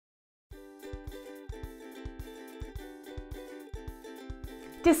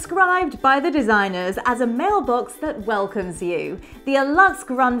Described by the designers as a mailbox that welcomes you, the Allux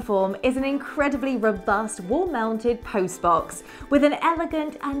Grundform is an incredibly robust wall-mounted postbox with an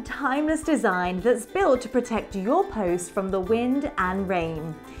elegant and timeless design that's built to protect your post from the wind and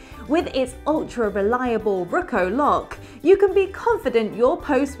rain. With its ultra-reliable Ruko lock, you can be confident your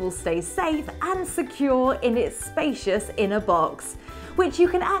post will stay safe and secure in its spacious inner box, which you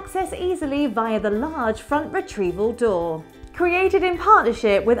can access easily via the large front retrieval door. Created in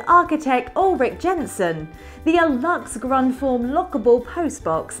partnership with architect Ulrik Jensen, the Allux Grundform lockable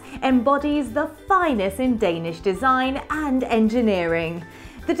postbox embodies the finest in Danish design and engineering.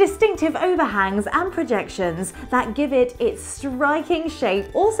 The distinctive overhangs and projections that give it its striking shape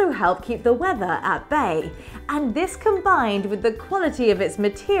also help keep the weather at bay, and this combined with the quality of its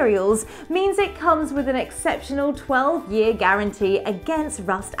materials means it comes with an exceptional 12-year guarantee against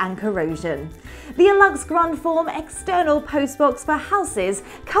rust and corrosion. The Allux Grundform external postbox for houses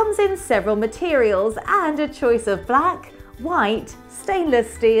comes in several materials and a choice of black, white,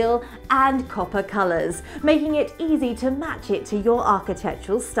 stainless steel and copper colours, making it easy to match it to your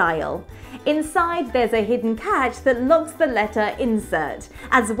architectural style. Inside there's a hidden catch that locks the letter insert,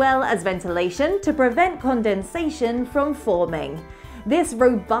 as well as ventilation to prevent condensation from forming. This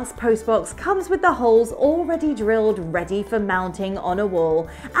robust postbox comes with the holes already drilled ready for mounting on a wall,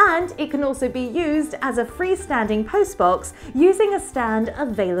 and it can also be used as a freestanding postbox using a stand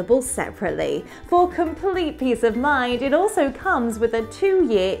available separately. For complete peace of mind, it also comes with a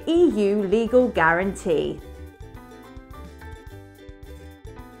 2-year EU legal guarantee.